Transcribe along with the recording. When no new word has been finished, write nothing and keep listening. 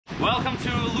Welcome to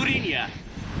Lourinhã,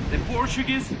 the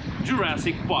Portuguese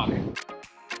Jurassic Park.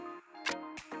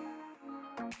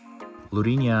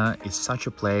 Lourinhã is such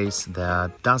a place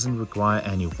that doesn't require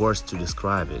any words to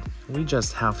describe it. We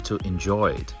just have to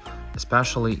enjoy it,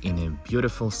 especially in a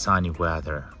beautiful sunny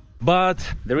weather. But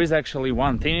there is actually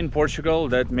one thing in Portugal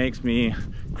that makes me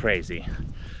crazy.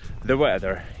 The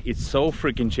weather. It's so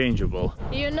freaking changeable.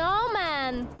 You know,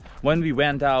 man. When we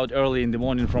went out early in the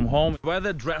morning from home, the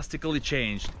weather drastically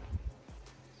changed.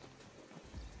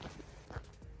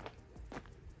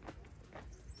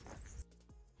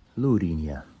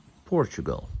 Lourinhã,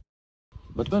 Portugal.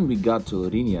 But when we got to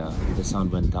Lourinhã, the sun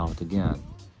went out again.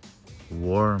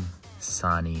 Warm,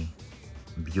 sunny,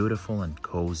 beautiful and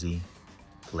cozy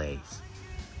place.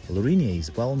 Lourinhã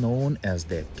is well known as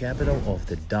the capital of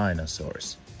the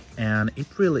dinosaurs. And it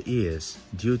really is,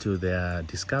 due to the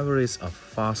discoveries of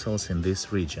fossils in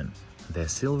this region, the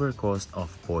Silver Coast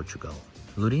of Portugal.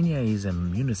 Lourinhã is a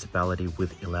municipality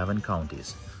with 11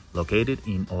 counties, located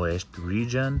in Oeste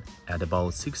region at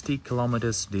about 60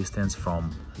 kilometers distance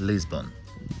from Lisbon.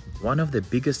 One of the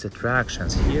biggest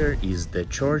attractions here is the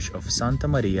Church of Santa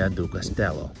Maria do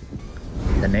Castelo.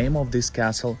 The name of this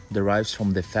castle derives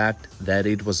from the fact that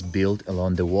it was built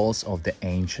along the walls of the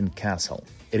ancient castle.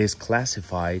 It is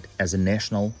classified as a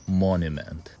national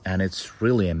monument, and it's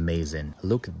really amazing.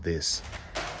 Look at this.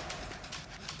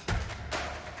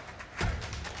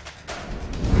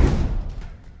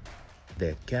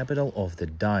 The capital of the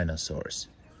dinosaurs.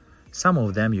 Some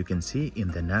of them you can see in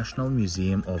the National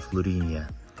Museum of Lourinhã.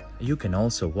 You can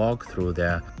also walk through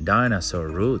the dinosaur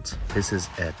route. This is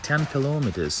a 10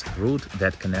 kilometers route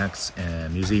that connects a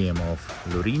museum of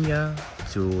Lourinhã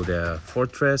to the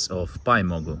fortress of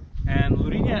Paimogo. And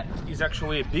Lourinhã is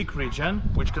actually a big region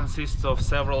which consists of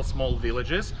several small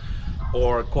villages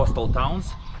or coastal towns,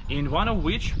 in one of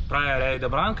which, Praia da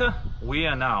Branca, we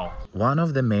are now. One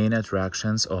of the main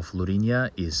attractions of Lourinhã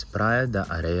is Praia da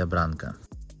Areia Branca,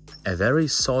 a very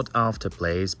sought-after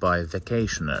place by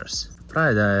vacationers.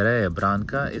 Praia da Areia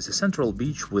Branca is a central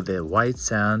beach with a white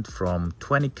sand from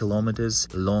 20 kilometers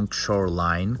long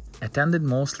shoreline, attended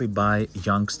mostly by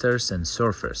youngsters and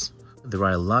surfers. There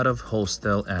are a lot of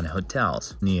hostels and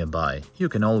hotels nearby. You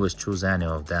can always choose any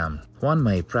of them. One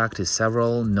may practice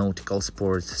several nautical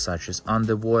sports such as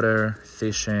underwater,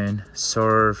 fishing,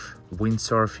 surf,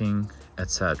 windsurfing,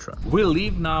 etc. We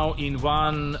live now in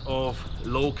one of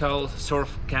local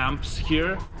surf camps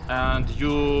here, and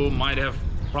you might have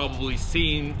probably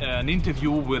seen an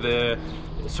interview with a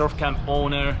surf camp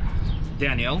owner,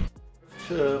 Daniel.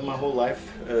 My whole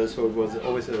life, so it was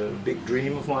always a big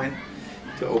dream of mine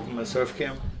to open a surf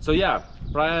camp. So yeah,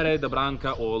 Praia da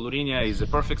Branca or Lourinhã is a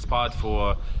perfect spot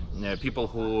for people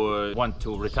who want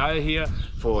to retire here,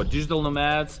 for digital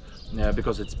nomads,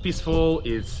 because it's peaceful,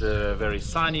 it's very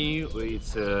sunny,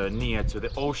 it's near to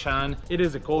the ocean. It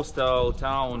is a coastal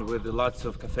town with lots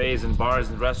of cafes and bars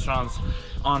and restaurants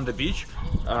on the beach.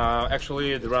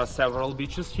 Actually, there are several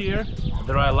beaches here.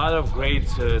 There are a lot of great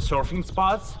surfing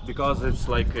spots because it's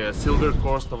like a Silver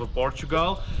Coast of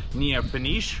Portugal near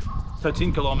Peniche,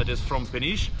 13 kilometers from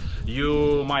Peniche.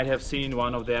 You might have seen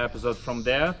one of the episodes from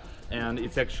there, and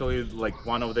it's actually like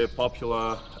one of the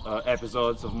popular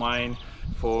episodes of mine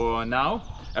for now.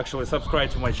 Actually, subscribe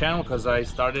to my channel because I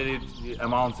started it a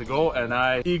month ago and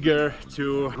I'm eager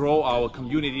to grow our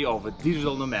community of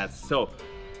digital nomads. So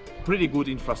pretty good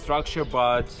infrastructure,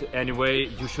 but anyway,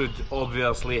 you should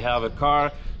obviously have a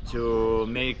car to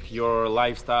make your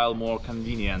lifestyle more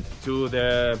convenient. To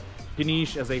the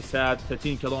Peniche, as I said,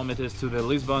 13 kilometers, to the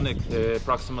Lisbon,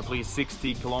 approximately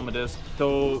 60 kilometers.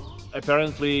 So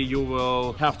apparently you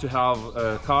will have to have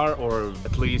a car or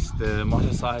at least a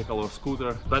motorcycle or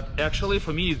scooter. But actually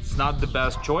for me it's not the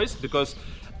best choice because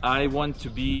I want to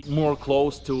be more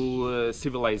close to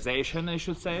civilization, I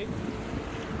should say.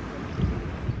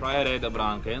 Praia da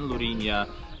Branca and Lourinhã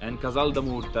and Casal da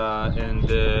Murta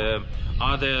and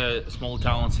other small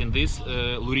towns in this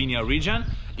Lourinhã region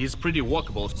is pretty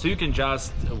walkable. So you can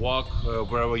just walk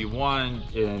wherever you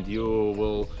want and you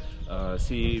will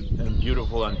see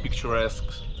beautiful and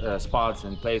picturesque spots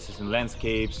and places and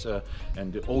landscapes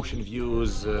and the ocean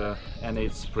views, and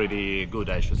it's pretty good,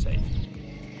 I should say.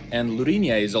 And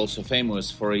Lourinhã is also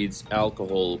famous for its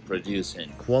alcohol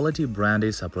producing. Quality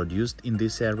brandies are produced in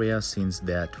this area since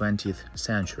the 20th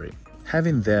century,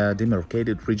 having the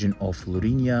demarcated region of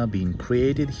Lourinhã being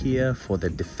created here for the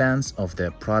defense of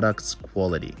the product's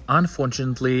quality.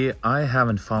 Unfortunately, I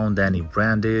haven't found any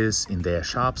brandies in their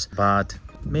shops, but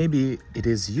maybe it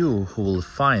is you who will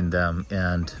find them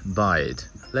and buy it.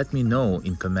 Let me know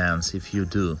in comments if you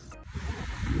do.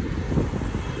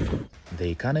 The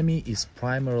economy is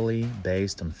primarily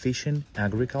based on fishing,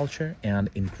 agriculture, and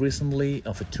increasingly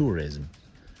of a tourism.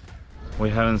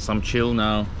 We're having some chill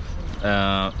now,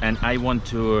 and I want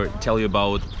to tell you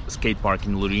about Skatepark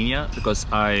in Lourinhã because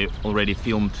I already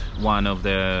filmed one of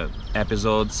the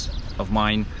episodes of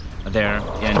mine there,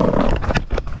 and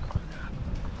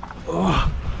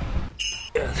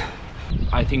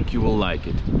I think you will like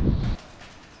it.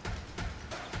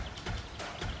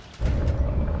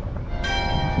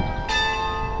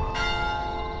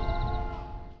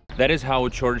 That is how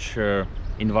church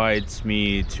invites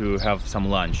me to have some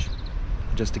lunch.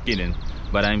 Just a kidding,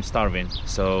 but I'm starving,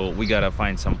 so we gotta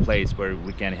find some place where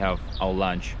we can have our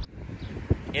lunch.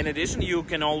 In addition, you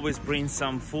can always bring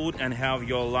some food and have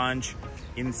your lunch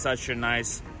in such a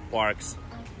nice parks.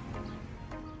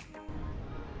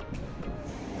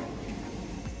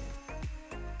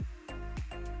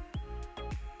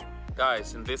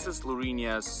 Guys, and this is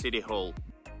Lourinhã's city hall.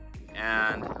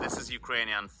 And this is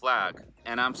Ukrainian flag,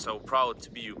 and I'm so proud to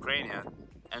be Ukrainian.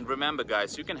 And remember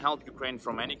guys, you can help Ukraine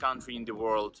from any country in the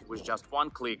world with just one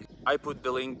click. I put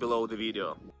the link below the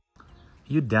video.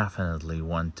 You definitely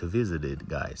want to visit it,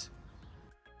 guys.